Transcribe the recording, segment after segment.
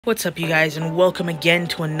What's up, you guys, and welcome again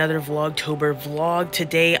to another Vlogtober vlog.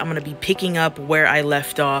 Today I'm going to be picking up where I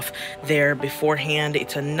left off there beforehand.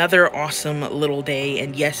 It's another awesome little day,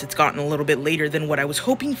 and yes, it's gotten a little bit later than what I was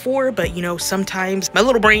hoping for, but you know, sometimes my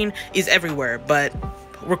little brain is everywhere. But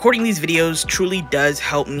recording these videos truly does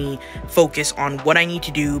help me focus on what I need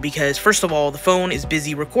to do, because first of all, the phone is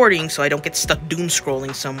busy recording so I don't get stuck doom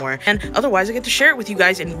scrolling somewhere, and otherwise I get to share it with you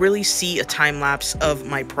guys and really see a time lapse of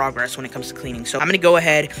my progress when it comes to cleaning. So I'm going to go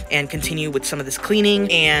ahead and continue with some of this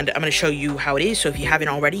cleaning, and I'm going to show you how it is. So if you haven't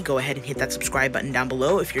already, go ahead and hit that subscribe button down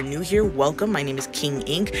below. If you're new here, welcome. My name is King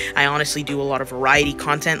Inc. I honestly do a lot of variety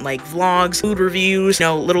content like vlogs, food reviews, you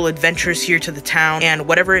know, little adventures here to the town, and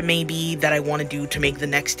whatever it may be that I want to do to make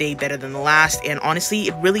the next day better than the last. And honestly,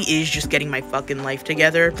 it really is just getting my fucking life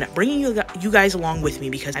together and bringing you guys along with me,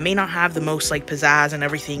 because I may not have the most like pizzazz and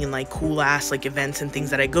everything and like cool ass like events and things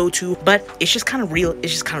that I go to, but it's just kind of real,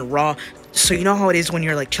 it's just kind of raw. So you know how it is when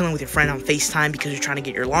you're like chilling with your friend on FaceTime because you're trying to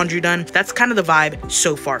get your laundry done? That's kind of the vibe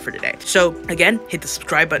so far for today. So again, hit the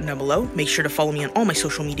subscribe button down below. Make sure to follow me on all my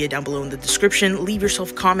social media down below in the description. Leave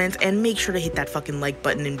yourself comments and make sure to hit that fucking like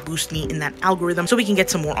button and boost me in that algorithm so we can get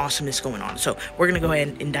some more awesomeness going on. So we're gonna go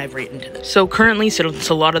ahead and dive right into this. So currently, since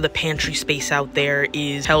a lot of the pantry space out there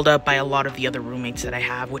is held up by a lot of the other roommates that I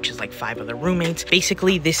have, which is like 5 other roommates,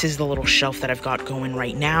 basically this is the little shelf that I've got going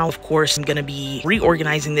right now. Of course, I'm gonna be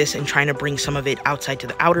reorganizing this and trying to bring some of it outside to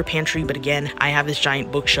the outer pantry, but again, I have this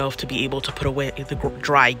giant bookshelf to be able to put away the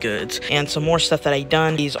dry goods. And some more stuff that I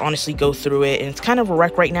done is honestly go through it, and it's kind of a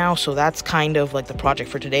wreck right now, so that's kind of like the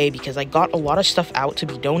project for today, because I got a lot of stuff out to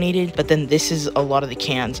be donated, but then this is a lot of the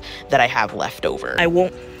cans that I have left over. I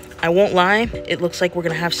won't lie, it looks like we're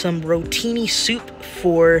gonna have some rotini soup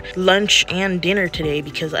for lunch and dinner today,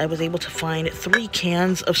 because I was able to find 3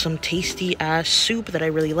 cans of some tasty ass soup that I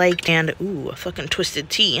really like, and ooh, a fucking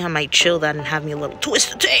twisted tea. I might chill that and have me a little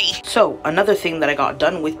twisted tea. So another thing that I got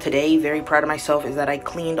done with today, very proud of myself, is that I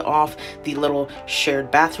cleaned off the little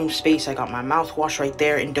shared bathroom space. I got my mouthwash right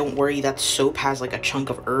there, and don't worry, that soap has like a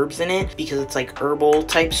chunk of herbs in it because it's like herbal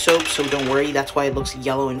type soap, so don't worry, that's why it looks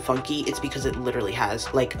yellow and funky. It's because it literally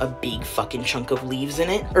has like a big fucking chunk of leaves in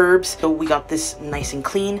it, herbs. So we got this nice and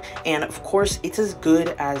clean, and of course it's as good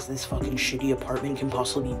as this fucking shitty apartment can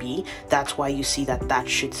possibly be. That's why you see that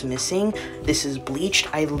shit's missing. This is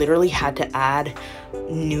bleached. I literally had to add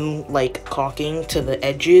new like caulking to the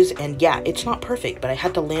edges, and yeah, it's not perfect, but I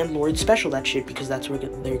had to landlord special that shit because that's what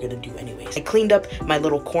they're gonna do anyways. I cleaned up my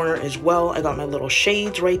little corner as well. I got my little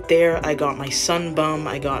shades right there, I got my sun bum,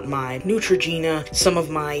 I got my Neutrogena, some of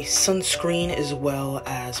my sunscreen, as well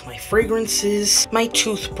as my fragrances, my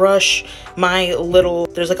toothbrush, my little,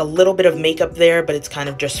 there's like a little bit of makeup there, but it's kind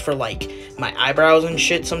of just for like my eyebrows and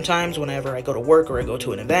shit sometimes whenever I go to work or I go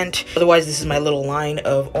to an event. Otherwise, this is my little line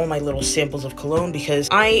of all my little samples of cologne, because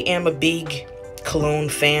I am a big cologne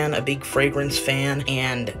fan, a big fragrance fan,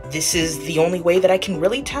 and this is the only way that I can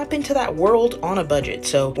really tap into that world on a budget.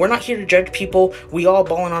 So we're not here to judge people, we all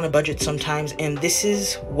ballin' on a budget sometimes, and this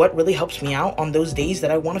is what really helps me out on those days that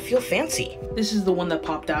I want to feel fancy. This is the one that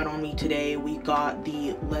popped out on me today. We got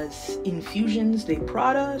the Les Infusions de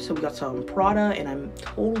Prada, so we got some Prada, and I'm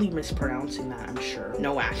totally mispronouncing that, I'm sure.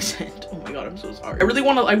 No accent. Oh my god, I'm so sorry. I really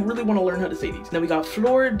want to learn how to say these. Then we got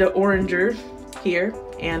Fleur d'Oranger here,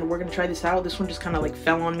 and we're gonna try this out. This one just kind of like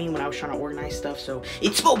fell on me when I was trying to organize stuff, so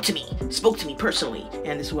it spoke to me personally,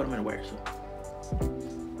 and this is what I'm gonna wear. So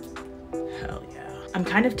hell yeah. I'm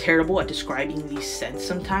kind of terrible at describing these scents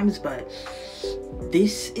sometimes, but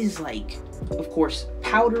this is like, of course,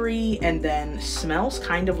 powdery, and then smells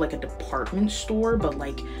kind of like a department store, but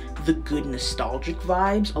like the good nostalgic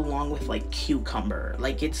vibes along with like cucumber.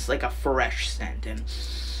 Like it's like a fresh scent, and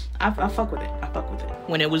I fuck with it. I fuck with it.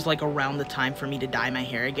 When it was like around the time for me to dye my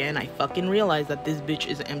hair again, I fucking realized that this bitch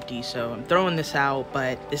is empty, so I'm throwing this out,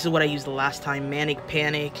 but this is what I used the last time. Manic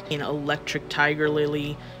Panic in Electric Tiger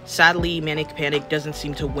Lily. Sadly, Manic Panic doesn't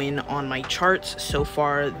seem to win on my charts. So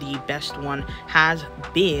far, the best one has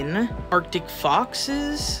been Arctic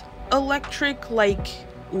Fox's Electric, like,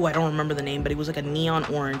 ooh, I don't remember the name, but it was like a neon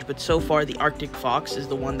orange. But so far, the Arctic Fox is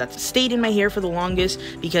the one that's stayed in my hair for the longest,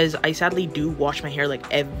 because I sadly do wash my hair like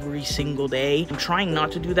every single day. I'm trying not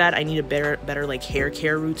to do that. I need a better like hair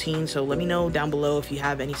care routine. So let me know down below if you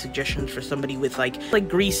have any suggestions for somebody with like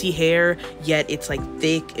greasy hair, yet it's like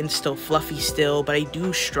thick and still fluffy still. But I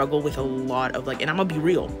do struggle with a lot of like, and I'm gonna be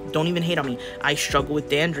real, don't even hate on me, I struggle with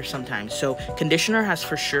dandruff sometimes. So conditioner has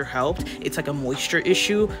for sure helped. It's like a moisture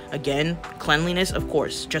issue. Again, cleanliness, of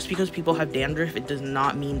course. this. Just because people have dandruff, it does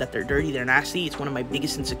not mean that they're dirty, they're nasty. It's one of my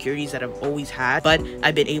biggest insecurities that I've always had, but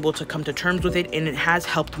I've been able to come to terms with it, and it has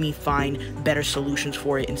helped me find better solutions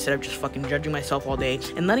for it instead of just fucking judging myself all day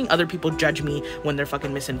and letting other people judge me when they're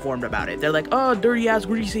fucking misinformed about it. They're like, oh, dirty ass,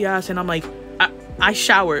 greasy ass, and I'm like, I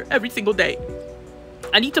shower every single day.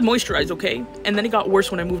 I need to moisturize, okay? And then it got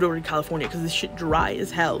worse when I moved over to California because this shit dry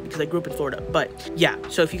as hell because I grew up in Florida. But yeah,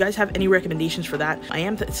 so if you guys have any recommendations for that,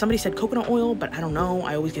 somebody said coconut oil, but I don't know.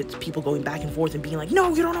 I always get people going back and forth and being like,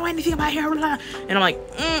 no, you don't know anything about hair, blah. And I'm like,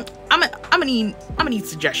 I'm gonna need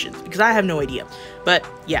suggestions because I have no idea. But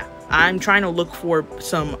yeah, I'm trying to look for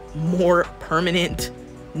some more permanent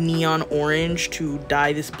neon orange to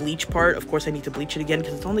dye this bleach part. Of course I need to bleach it again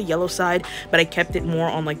because it's on the yellow side, but I kept it more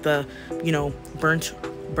on like the, you know, burnt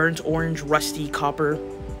orange, rusty copper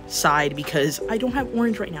side because I don't have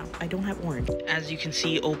orange right now. I don't have orange. As you can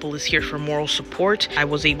see, Opal is here for moral support. I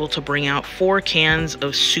was able to bring out 4 cans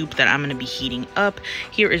of soup that I'm going to be heating up.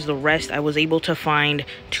 Here is the rest. I was able to find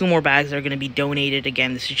 2 more bags that are going to be donated.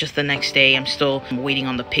 Again, this is just the next day. I'm still waiting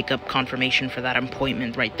on the pickup confirmation for that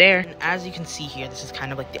appointment right there. And as you can see here, this is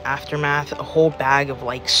kind of like the aftermath. A whole bag of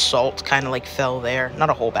like salt kind of like fell there. Not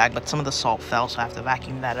a whole bag, but some of the salt fell, so I have to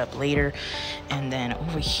vacuum that up later. And then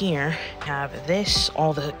over here, I have this.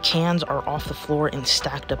 All the cans are off the floor and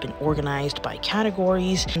stacked up and organized by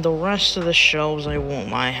categories. And the rest of the shelves, I won't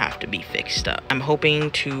lie, have to be fixed up. I'm hoping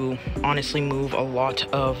to honestly move a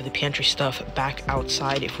lot of the pantry stuff back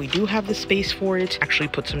outside if we do have the space for it. Actually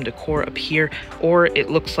put some decor up here, or it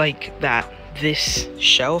looks like that this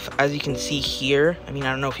shelf, as you can see here, I mean,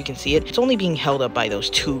 I don't know if you can see it, it's only being held up by those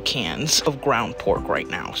 2 cans of ground pork right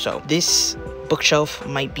now. So this bookshelf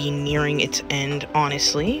might be nearing its end,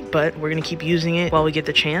 honestly, but we're gonna keep using it while we get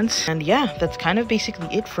the chance. And yeah, that's kind of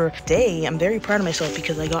basically it for today. I'm very proud of myself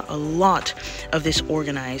because I got a lot of this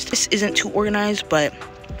organized. This isn't too organized, but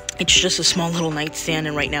it's just a small little nightstand,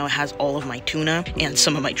 and right now it has all of my tuna and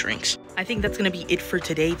some of my drinks. I think that's gonna be it for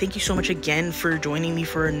today. Thank you so much again for joining me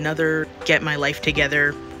for another Get My Life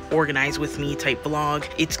Together, organize with me type vlog.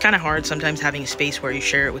 It's kind of hard sometimes having a space where you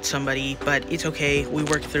share it with somebody, but it's okay. We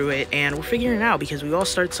work through it and we're figuring it out because we all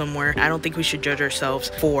start somewhere. I don't think we should judge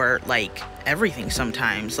ourselves for like everything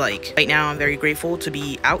sometimes. Like right now, I'm very grateful to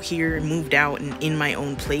be out here, moved out and in my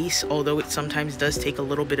own place, although it sometimes does take a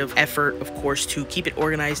little bit of effort, of course, to keep it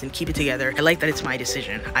organized and keep it together. I like that it's my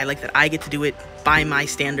decision. I like that I get to do it by my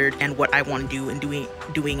standard and what I want to do, and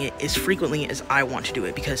doing it as frequently as I want to do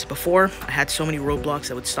it, because before I had so many roadblocks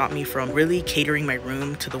that would stop me from really catering my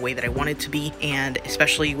room to the way that I want it to be. And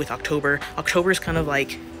especially with October is kind of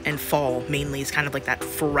like, and fall mainly is kind of like that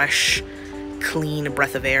fresh, clean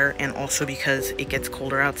breath of air, and also because it gets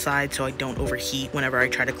colder outside, so I don't overheat whenever I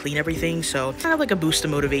try to clean everything. So it's kind of like a boost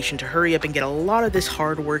of motivation to hurry up and get a lot of this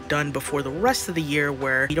hard work done before the rest of the year,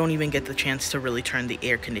 where you don't even get the chance to really turn the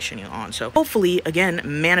air conditioning on. So hopefully, again,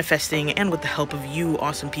 manifesting, and with the help of you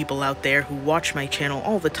awesome people out there who watch my channel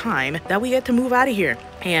all the time, that we get to move out of here.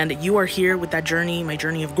 And you are here with that journey, my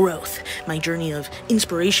journey of growth, my journey of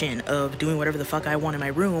inspiration, of doing whatever the fuck I want in my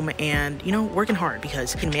room, and, you know, working hard,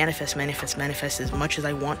 because I can manifest as much as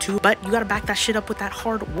I want to, but you gotta back that shit up with that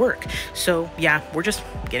hard work. So yeah, we're just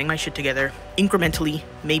getting my shit together incrementally.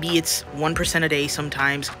 Maybe it's 1% a day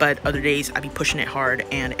sometimes, but other days I be pushing it hard,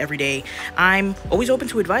 and every day I'm always open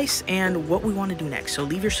to advice and what we want to do next. So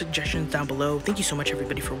leave your suggestions down below. Thank you so much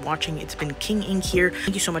everybody for watching. It's been King Ink here.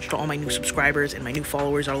 Thank you so much to all my new subscribers and my new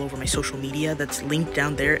followers all over my social media. That's linked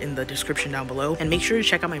down there in the description down below, and make sure to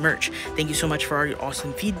check out my merch. Thank you so much for all your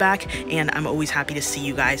awesome feedback, and I'm always happy to see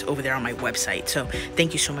you guys over there on my website. So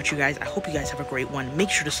thank you so much, you guys. I hope you guys have a great one. Make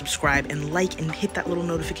sure to subscribe and like and hit that little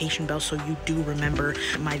notification bell so you do remember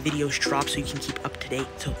my videos drop, so you can keep up to date.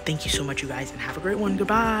 So thank you so much, you guys, and have a great one.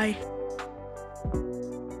 Goodbye.